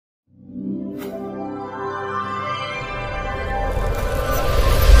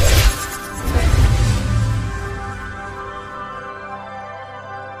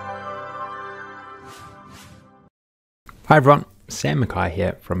Hi everyone, Sam McKay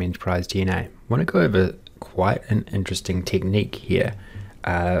here from Enterprise DNA. I want to go over quite an interesting technique here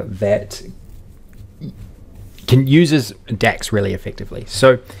that uses DAX really effectively.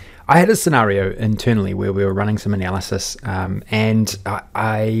 So I had a scenario internally where we were running some analysis and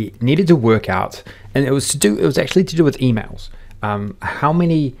I needed to work out, and it was actually to do with emails, how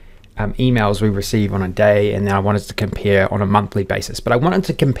many emails we receive on a day, and then I wanted to compare on a monthly basis. But I wanted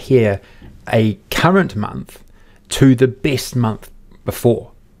to compare a current month to the best month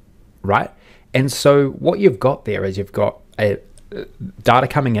before, right? And so what you've got there is you've got data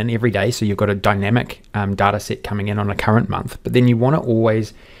coming in every day. So you've got a dynamic data set coming in on a current month, but then you want to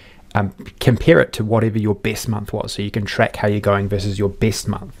always compare it to whatever your best month was, so you can track how you're going versus your best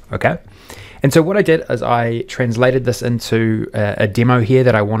month, okay? And so what I did is I translated this into a demo here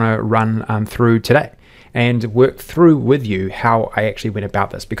that I want to run through today, and work through with you how I actually went about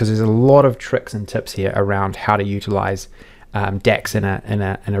this, because there's a lot of tricks and tips here around how to utilize DAX in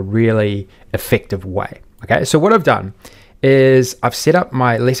a really effective way. Okay, so what I've done is I've set up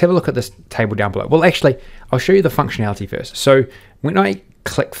let's have a look at this table down below. Well, actually, I'll show you the functionality first. So when I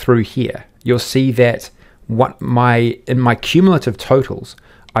click through here, you'll see that in my cumulative totals,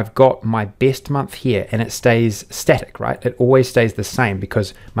 I've got my best month here, and it stays static, right? It always stays the same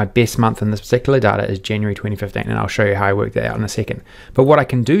because my best month in this particular data is January 2015, and I'll show you how I work that out in a second. But what I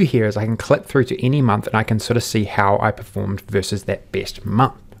can do here is I can click through to any month and I can sort of see how I performed versus that best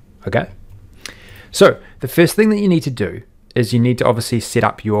month, okay? So the first thing that you need to do is you need to obviously set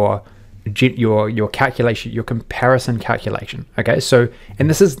up your calculation, your comparison calculation, okay? So, and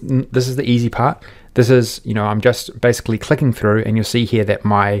this is the easy part. This is, I'm just basically clicking through, and you'll see here that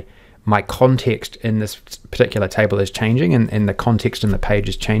my context in this particular table is changing, and the context in the page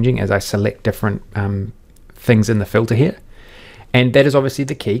is changing as I select different things in the filter here. And that is obviously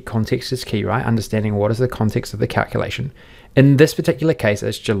the key. Context is key, right? Understanding what is the context of the calculation. In this particular case,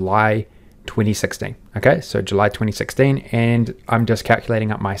 it's July 2016. Okay, so July 2016, and I'm just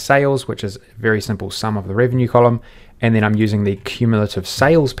calculating up my sales, which is a very simple sum of the revenue column, and then I'm using the cumulative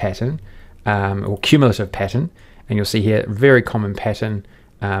sales pattern, or cumulative pattern, and you'll see here very common pattern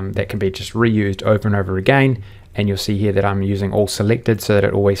that can be just reused over and over again. And you'll see here that I'm using all selected, so that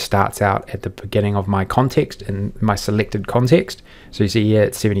it always starts out at the beginning of my context, in my selected context. So you see here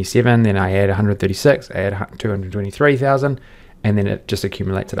it's 77, then I add 136, I add 223,000, and then it just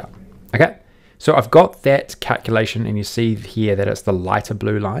accumulates it up. Okay, so I've got that calculation, and you see here that it's the lighter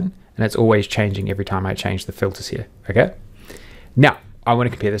blue line, and it's always changing every time I change the filters here. Okay, now I want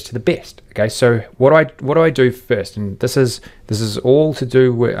to compare this to the best. Okay, so what do I do first? And this is all to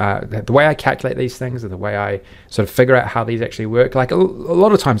do with the way I calculate these things, and the way I sort of figure out how these actually work. Like a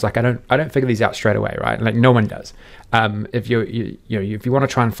lot of times, like I don't figure these out straight away, right? Like no one does. If if you want to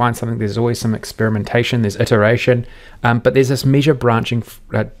try and find something, there's always some experimentation, there's iteration, but there's this measure branching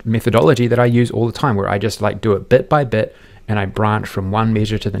methodology that I use all the time, where I just like do it bit by bit, and I branch from one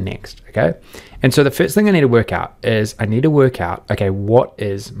measure to the next, okay? And so the first thing I need to work out is okay, what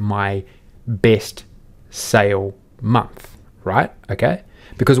is my best sale month, right? Okay,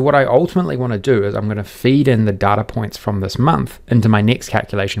 because what I ultimately want to do is I'm going to feed in the data points from this month into my next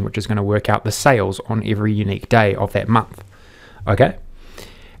calculation, which is going to work out the sales on every unique day of that month, okay?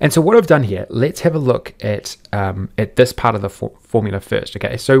 And so what I've done here, let's have a look at this part of the formula first,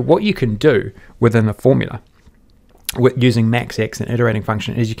 okay? So what you can do within the formula with using MAXX and iterating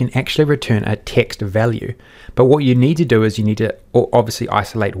function is you can actually return a text value. But what you need to do is you need to obviously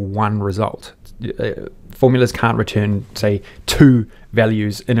isolate one result. Formulas can't return, say, two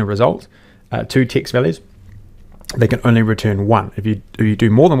values in a result, two text values. They can only return one. If you do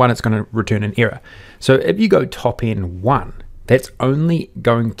more than one, it's going to return an error. So if you go top n 1, that's only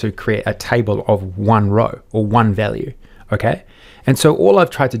going to create a table of one row or one value, okay? And so all I've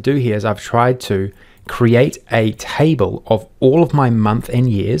tried to do here is I've tried to create a table of all of my month and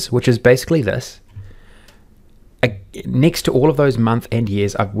years, which is basically this. Next to all of those month and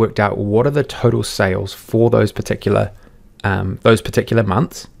years, I've worked out what are the total sales for those particular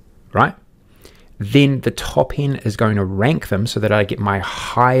months, right? Then the top n is going to rank them so that I get my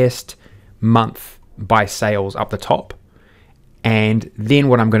highest month by sales up the top. And then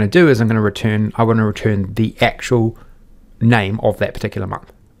what I'm going to do is I want to return the actual name of that particular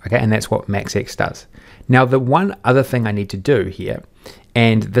month. Okay, and that's what MAXX does. Now, the one other thing I need to do here,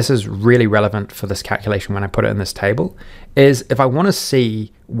 and this is really relevant for this calculation when I put it in this table, is if I want to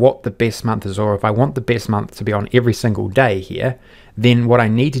see what the best month is, or if I want the best month to be on every single day here, then what I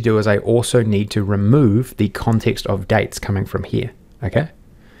need to do is I also need to remove the context of dates coming from here, okay?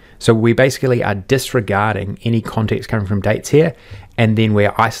 So we basically are disregarding any context coming from dates here, and then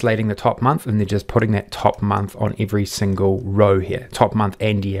we're isolating the top month and then just putting that top month on every single row here, top month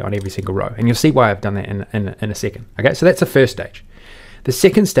and year on every single row. And you'll see why I've done that in a second. Okay, so that's the first stage. The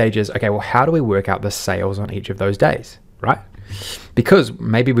second stage is, okay, well, how do we work out the sales on each of those days, right? Because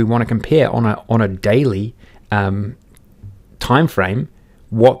maybe we want to compare on a daily time frame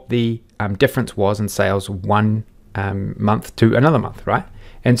what the difference was in sales one month to another month, right?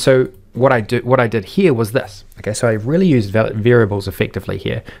 And so what I did here was this. Okay, so I really used variables effectively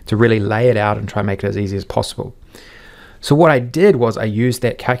here to really lay it out and try and make it as easy as possible. So what I did was I used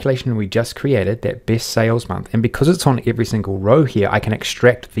that calculation we just created, that best sales month, and because it's on every single row here, I can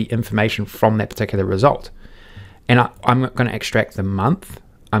extract the information from that particular result. And I'm going to extract the month,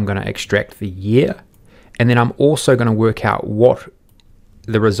 I'm going to extract the year, and then I'm also going to work out what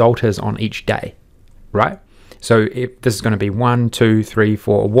the result is on each day, right? So if this is going to be 1, 2, 3,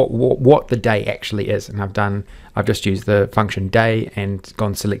 4, what the day actually is. And I've just used the function day and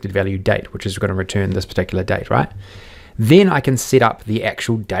gone selected value date, which is going to return this particular date, right? Then I can set up the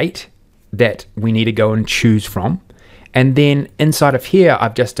actual date that we need to go and choose from. And then inside of here,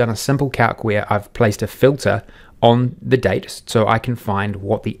 I've just done a simple calc where I've placed a filter on the date so I can find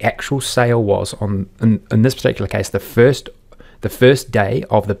what the actual sale was on, in this particular case, the first day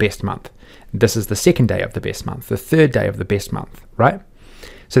of the best month. This is the second day of the best month, the third day of the best month, right?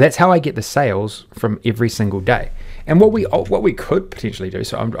 So that's how I get the sales from every single day. And what we could potentially do,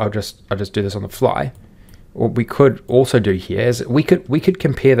 so I'll just do this on the fly. What we could also do here is we could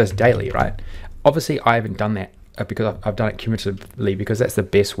compare this daily, right? Obviously, I haven't done that because I've done it cumulatively because that's the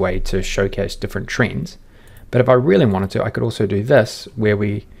best way to showcase different trends. But if I really wanted to, I could also do this where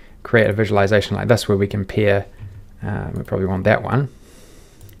we create a visualization like this where we compare, we probably want that one,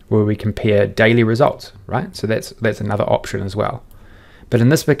 where we compare daily results, right? So that's another option as well. But in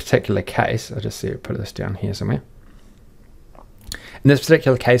this particular case, I'll just see, put this down here somewhere. In this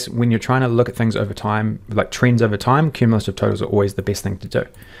particular case, when you're trying to look at things over time, like trends over time, cumulative totals are always the best thing to do.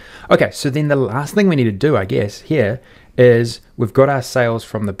 Okay, so then the last thing we need to do, I guess, here is we've got our sales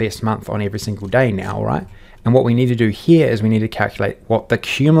from the best month on every single day now, right? And what we need to do here is we need to calculate what the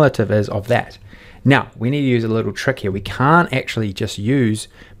cumulative is of that. Now, we need to use a little trick here. We can't actually just use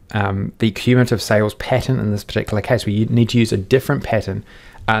the cumulative sales pattern in this particular case. We need to use a different pattern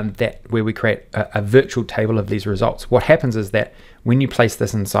where we create a virtual table of these results. What happens is that when you place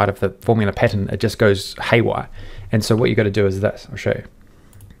this inside of the formula pattern, it just goes haywire. And so what you got to do is this. I'll show you.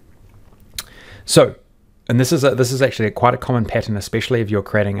 So, and this is actually quite a common pattern, especially if you're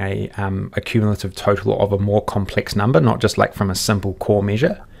creating a cumulative total of a more complex number, not just like from a simple core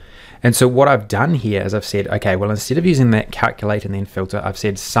measure. And so what I've done here is I've said, okay, well, instead of using that calculate and then filter, I've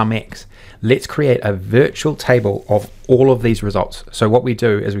said SUMX. Let's create a virtual table of all of these results. So what we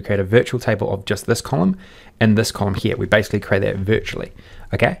do is we create a virtual table of just this column and this column here. We basically create that virtually,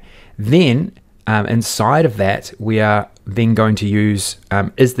 okay? Then inside of that, we are then going to use,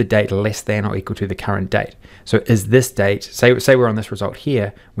 is the date less than or equal to the current date? So is this date, say we're on this result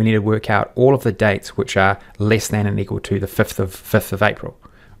here, we need to work out all of the dates which are less than and equal to the 5th of April.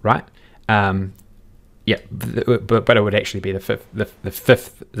 Right? Yeah, but it would actually be the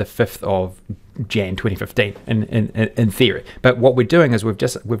 5th of Jan 2015 in theory. But what we're doing is we've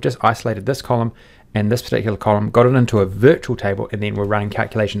just isolated this column and this particular column, got it into a virtual table, and then we're running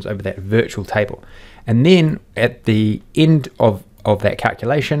calculations over that virtual table. And then at the end of that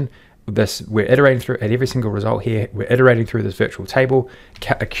calculation, we're iterating through at every single result here. We're iterating through this virtual table,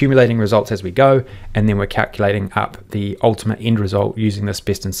 accumulating results as we go, and then we're calculating up the ultimate end result using this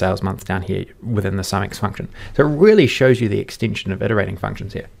best in sales month down here within the SUMX function. So it really shows you the extension of iterating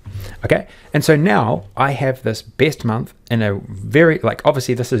functions here. Okay, and so now I have this best month in a very, like,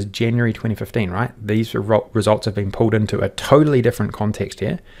 obviously this is January 2015, right? These results have been pulled into a totally different context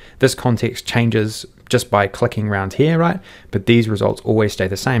here. This context changes just by clicking around here, right? But these results always stay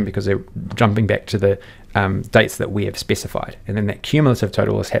the same because they're jumping back to the dates that we have specified. And then that cumulative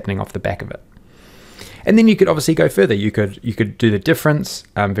total is happening off the back of it. And then you could obviously go further. You could do the difference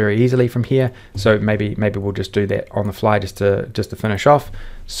very easily from here. So maybe we'll just do that on the fly just to finish off.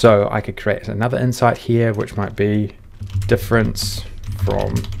 So I could create another insight here, which might be difference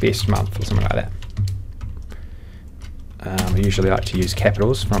from best month or something like that. We usually like to use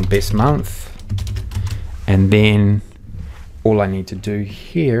capitals from best month. And then all I need to do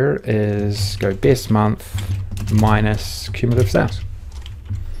here is go best month minus cumulative sales.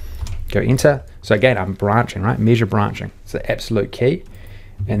 Go enter. So again, I'm branching, right? Measure branching. It's the absolute key.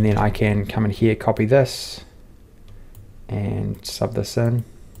 And then I can come in here, copy this, and sub this in.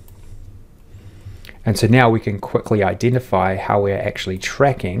 And so now we can quickly identify how we're actually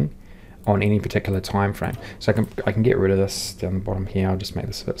tracking on any particular time frame. So I can get rid of this down the bottom here. I'll just make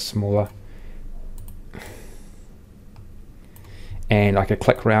this a bit smaller. And I could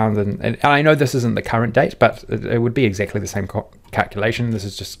click around, and I know this isn't the current date, but it would be exactly the same calculation. This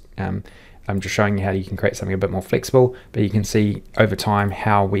is just, I'm just showing you how you can create something a bit more flexible, but you can see over time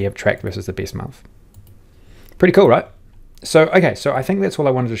how we have tracked versus the best month. Pretty cool, right? So, okay, so I think that's all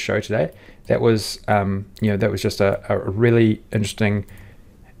I wanted to show today. That was, that was just a really interesting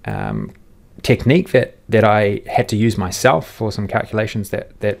technique that I had to use myself for some calculations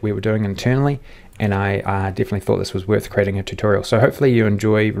that we were doing internally. And I definitely thought this was worth creating a tutorial. So hopefully you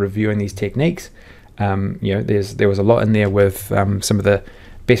enjoy reviewing these techniques. There was a lot in there with some of the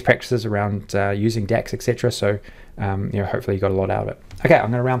best practices around using DAX, etc. So hopefully you got a lot out of it. Okay,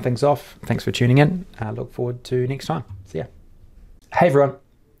 I'm going to round things off. Thanks for tuning in. I look forward to next time. See ya. Hey everyone,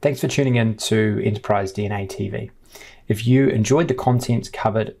 thanks for tuning in to Enterprise DNA TV. If you enjoyed the content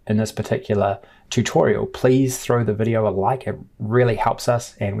covered in this particular tutorial, please throw the video a like. It really helps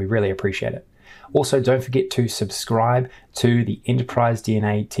us and we really appreciate it. Also, don't forget to subscribe to the Enterprise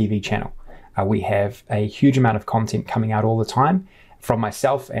DNA TV channel. We have a huge amount of content coming out all the time from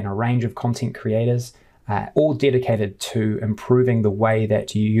myself and a range of content creators, all dedicated to improving the way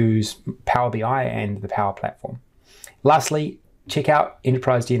that you use Power BI and the Power Platform. Lastly, check out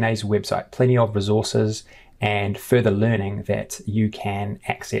Enterprise DNA's website. Plenty of resources and further learning that you can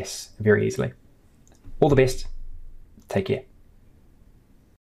access very easily. All the best. Take care.